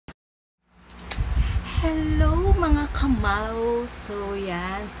Hello mga kamalo! So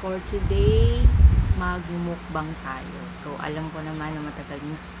yan, for today, magmumukbang tayo. So alam ko naman na matagal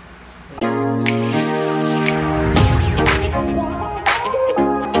nyo.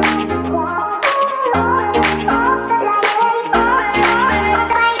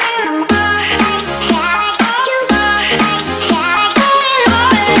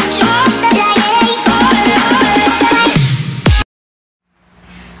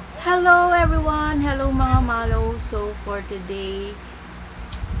 Hello everyone! Hello mga malo! So for today,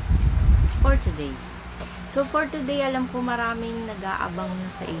 alam ko maraming nag-aabang na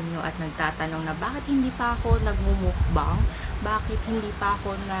sa inyo at nagtatanong na bakit hindi pa ako nagmumukbang? Bakit hindi pa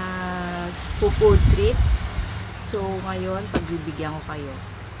ako nag-food trip? So ngayon, pagbibigyan ko kayo.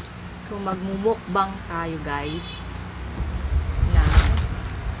 So magmumukbang tayo guys na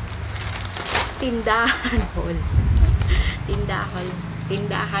tindahan hall.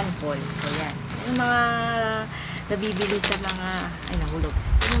 Tindahan hall. So yan. Yung mga nabibili sa mga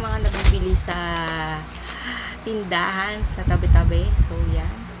yung mga nabibili sa tindahan sa tabi-tabi. So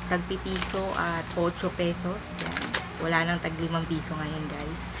yan. Tagpipiso at 8 pesos. Yan. Wala nang tag 5 piso ngayon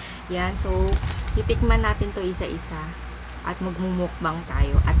guys. Yan. So titikman natin to isa-isa at magmumukbang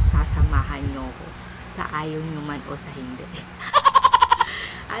tayo at sasamahan nyo ko sa ayaw nyo man o sa hindi.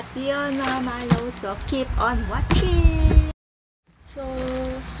 At yun mga malo. So keep on watching!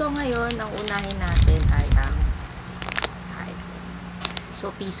 So ngayon, ang unahin natin ay ang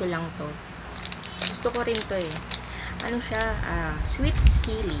so piso lang to. Gusto ko rin to eh. Ano siya? Sweet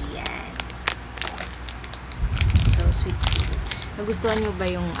chili. Yan. So, sweet chili. Nagustuhan nyo ba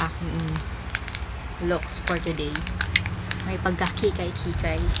yung aking looks for today? May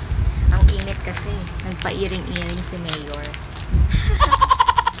pagkakikay-kikay. Ang init kasi. Nagpairing-iring si Mayor.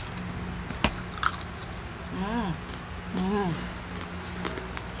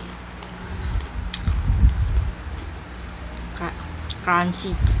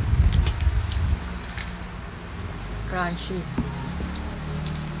 Crunchy.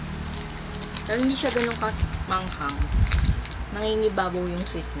 Pero hindi siya ganun manghang. Nangingibabaw yung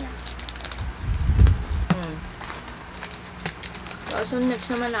sweet niya. So next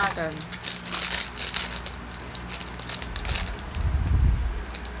naman natin.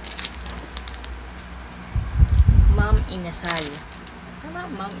 Ma'am Inasal. Tama,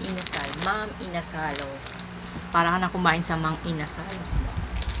 Ma'am Inasal. Ma'am Inasalo. Para ka na kumain sa Mang Inasal.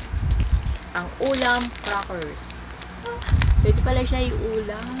 Ang ulam, crackers. Pwede pala siya yung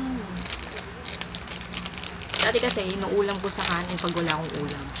ulam. Dati kasi, inuulam ko sa kanin pag wala akong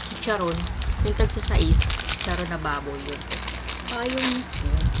ulam. Charon, yung tagsa sa is, charon na baboy yun. Ayun.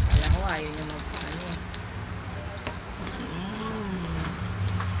 Kala ko, ayun yung magpapano eh.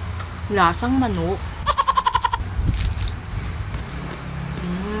 Lasang manok.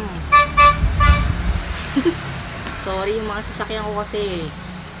 Sorry, yung mga sasakyan ko kasi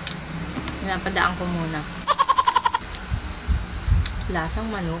pinapadaan ko muna. Lasang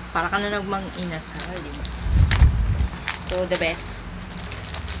manok. Para ka na nagmang inasal, diba? So, the best.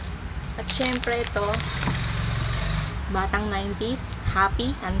 At syempre ito, batang 90s.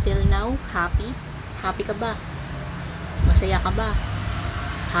 Happy until now. Happy. Happy ka ba? Masaya ka ba?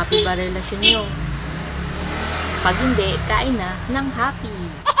 Happy ba relasyon nyo? Pag hindi, kain na ng happy.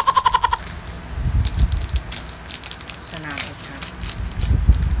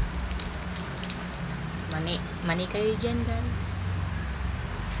 Mani kayo dyan guys.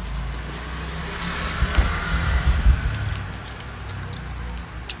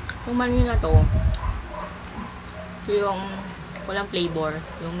 Yung mani na to, yung walang flavor,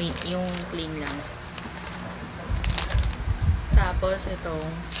 yung plain lang. Tapos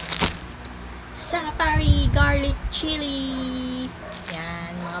itong safari garlic chili.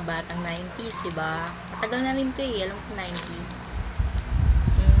 Yan, mga batang 90s, diba? Matagal na rin to eh, alam ko 90s.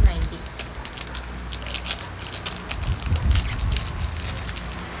 90s.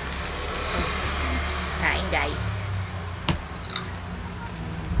 Kain guys.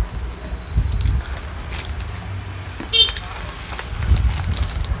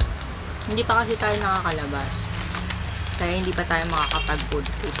 Hindi pa kasi tayo nakakalabas. Kaya hindi pa tayo makakapag-food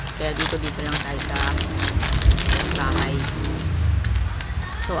trip. Kaya dito lang tayo sa bahay.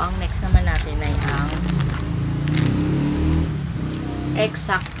 So ang next naman natin ay ang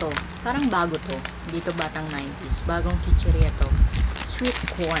eksakto. Parang bago to. Dito batang 90s. Bagong chichirya to. Sweet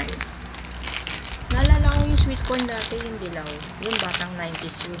corn. Naalala ko yung sweet corn dati, yung dilaw. Yung batang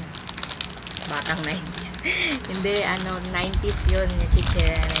 90s yun. Batang 90s. Hindi, 90s yun. Yung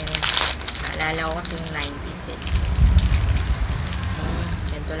chichirya na yun. Naalala ko kasi yung 90s eh.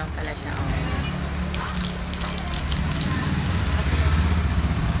 Ganito lang pala siya.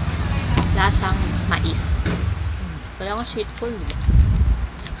 lasang mais. Kaya nga sweet corn, diba?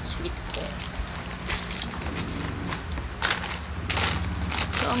 Sweet corn.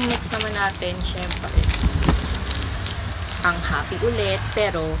 So, ang next naman natin, syempre, ang happy ulit,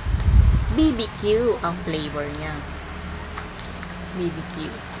 pero BBQ ang flavor niya. BBQ.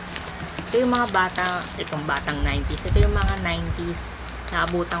 Ito yung mga bata, itong batang 90s. Ito yung mga 90s.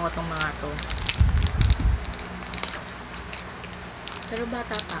 Naabutan ko itong mga to. Pero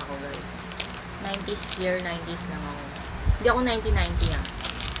bata pa ako, guys. 90s year, 90s lang ako. Hindi ako 1990 ah.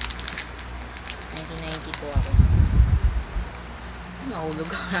 1990 po ako. Nahulog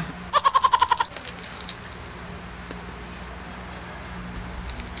ka.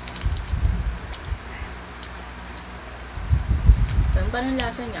 Parang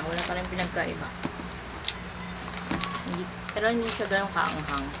lasa niya, wala pa rin pinagkaiba. Pero hindi siya ganun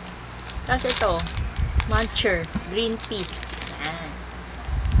kaanghang. Tapos ito, muncher, green peas. Yan.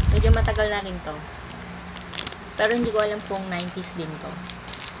 Medyo matagal na rin to. Pero hindi ko alam kung 90s din to.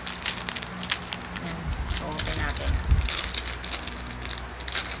 Yan. So, open natin.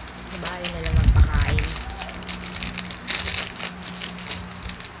 Bahay nila magpakain.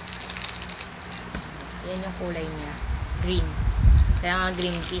 Yan yung kulay niya. Green. Kaya nga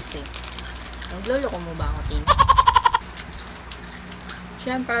green peas eh. Nagloloko mo ba ako, Tin?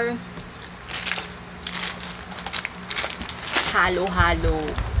 Siyempre, halo-halo.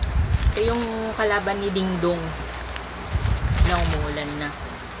 Ito yung kalaban ni Ding Dong. Na umuulan na.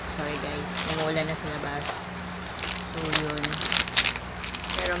 Sorry guys, umuulan na sa labas. So yun.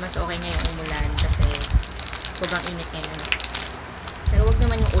 Pero mas okay ngayon umulan kasi sobrang init ngayon. Pero wag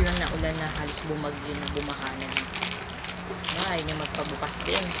naman yung ulan na halos bumagyo na bumahanan. Ayaw niya magpabukas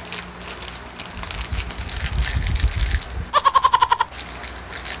din.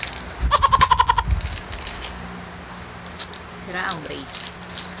 Sira ang brace.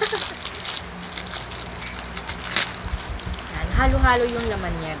 Yan. Halo-halo yung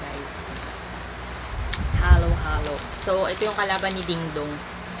laman niya, guys. Halo-halo. So, ito yung kalaban ni Ding Dong.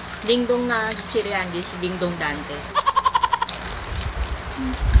 Ding Dong na Chichirya, hindi si Ding Dong Dantes.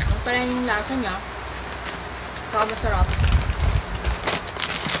 Ang pala yung lasa niya. Saka masarap.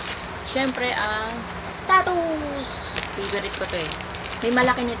 Siyempre, ang tatus. Favorite ko to eh. May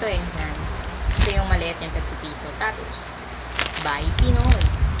malaki nito eh. Yan. Ito yung maliit yung 30 piso. Tatus. By Pinoy.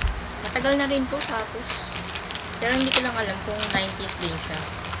 Matagal na rin to, tatus. Pero hindi ko lang alam kung 90s din siya.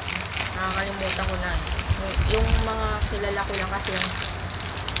 Nakakalimutan ko na. Yung mga kilala ko lang kasi yung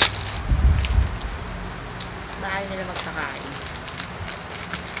bahay nila magkakain.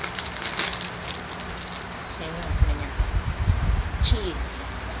 Yan yung kanya. Cheese.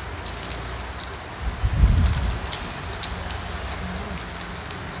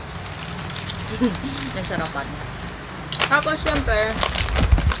 Nasarapan. Tapos syempre,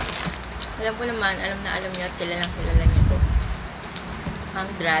 alam ko naman, alam niyo at kilala niyo to. Ang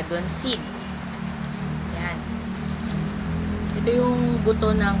dragon seed. Yan. Ito yung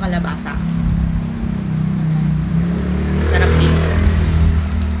buto ng kalabasa. Sarap din.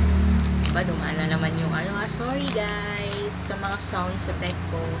 Diba, dumaan na naman yung ano. Sorry guys, sa mga sounds effect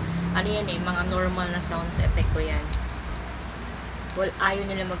ko. Ano yan eh, mga normal na sounds effect ko yan. Well, ayaw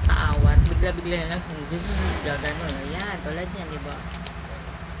nila magpaawat. Bigla-bigla na lang gagano. Ayan, tulad yan, diba?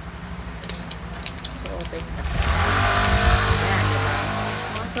 So, open na. Ayan, diba?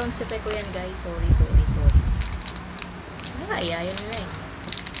 Mga sound effect ko yan, guys. Sorry. Ayaw nila eh.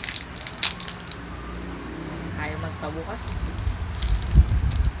 Ayaw magpabukas.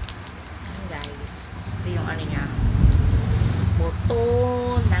 Ayan, guys. Ito yung ano niya. Buto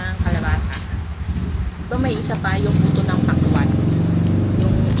ng kalabasa. Diba may isa pa yung buto ng pakwan.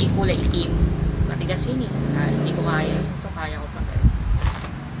 Kulay itim. Matigas yun eh. Hindi ko kaya. Ito kaya ko pa.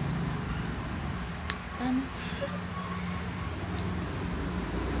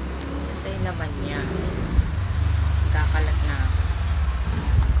 Ito yung laman niya. Kakalat na.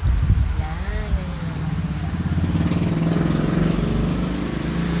 Yan. Yan yung laman niya.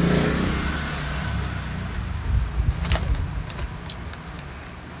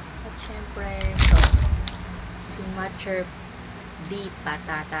 At syempre ito. Si Matcher beef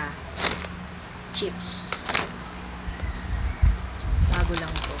patata chips. Bago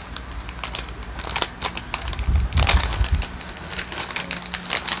lang to.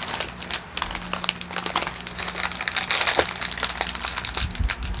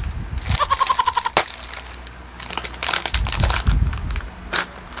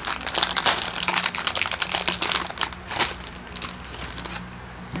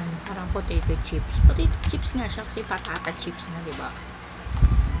 Potato chips. Potato chips nga siya kasi patata chips na, diba?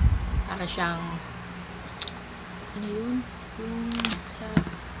 Para siyang ano yun? Yung sa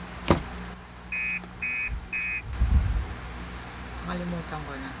Nakalimutan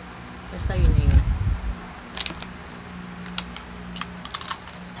ko na. Basta yun na yun.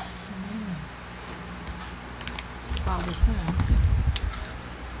 Pawis na.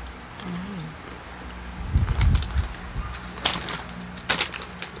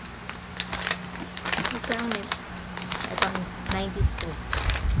 Ito lang nito. Itong 90s to.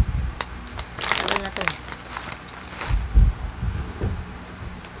 Ano na to?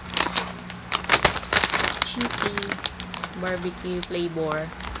 Cheesy barbecue flavor.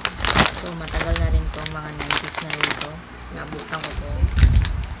 So, matagal na rin itong mga 90s na rin ito. Nabutan ko to.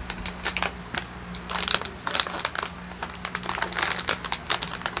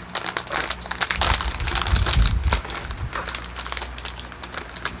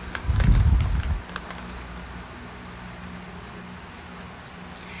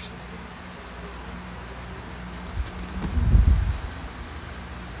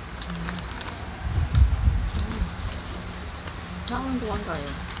 Nakauntuan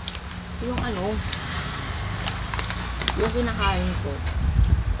tayo. Yung ano, yung kinakain ko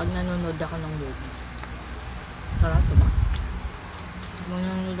pag nanonood ako ng movie. Sarap diba? Pag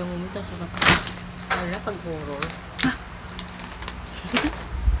nanonood ng movie, tapos sarap. Wala pag horror.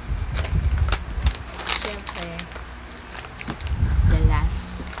 Siyempre, the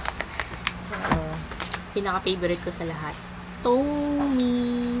last. Pinaka-favorite ko sa lahat.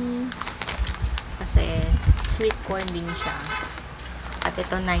 Tommy! Kasi, sweet corn din siya. At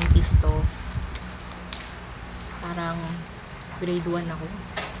ito 90s to. Parang grade 1 ako.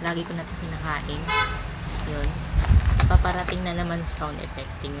 Lagi ko na ito kinakain. Yun. Paparating na naman sound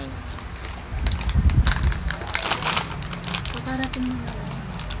effect. Tingnan nyo. Paparating na naman.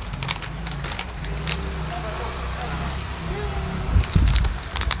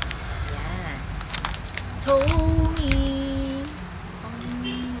 Yan. Tommy!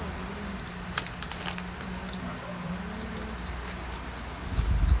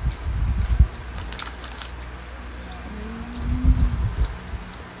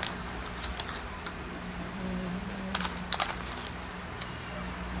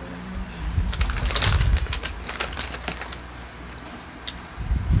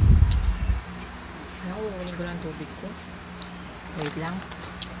 Kunin ko lang tubig ko. Wait lang.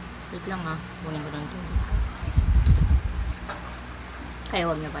 Wait lang ha. Kunin ko lang tubig. Ay,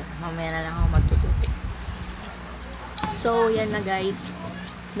 wag na pala. Mamaya na lang ako magtutubig. So, yan na guys.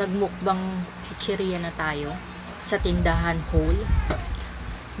 Nagmukbang chichirya na tayo sa tindahan hall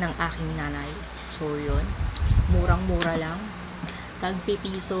ng aking nanay. So, yun. Murang-mura lang.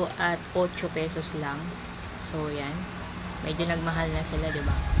 Tag-piso at 8 pesos lang. So, yan. Medyo nagmahal na sila,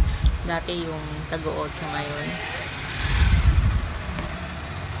 diba? Dati yung tago-8 ngayon.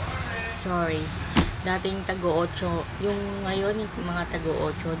 Sorry. Dating tago-8. Yung ngayon, yung mga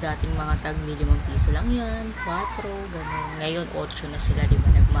tago-8, dating mga tag-5 piso lang yan. 4, gano'n. Ngayon, 8 na sila, diba?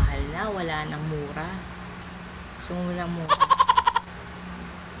 Nagmahal na. Wala nang mura. Gusto mo lang mura.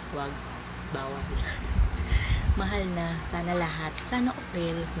 Wag. Bawal. Mahal na. Sana lahat. Sana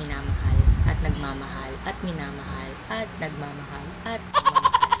April, minamahal. At nagmamahal. At minamahal. At nagmamahal. At nagmamahal.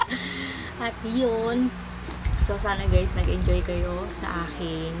 At yun, so sana guys nag-enjoy kayo sa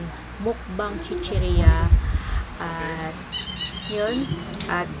aking mukbang chichirya. At yun,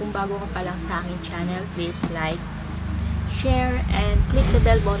 at kung bago ka pa lang sa aking channel, please like, share, and click the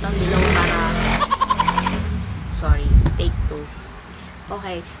bell button below para sorry, take 2.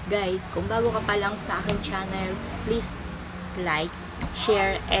 Okay guys, kung bago ka pa lang sa aking channel, please like,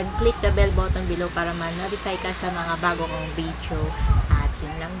 share, and click the bell button below para ma-notify ka sa mga bago kong video.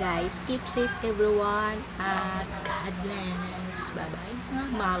 Yun lang guys. Keep safe everyone. At God bless. Bye-bye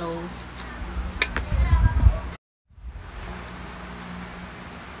mga malos.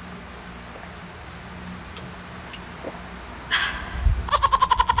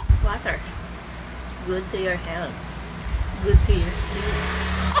 Water. Good to your health. Good to your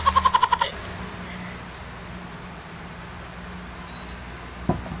skin.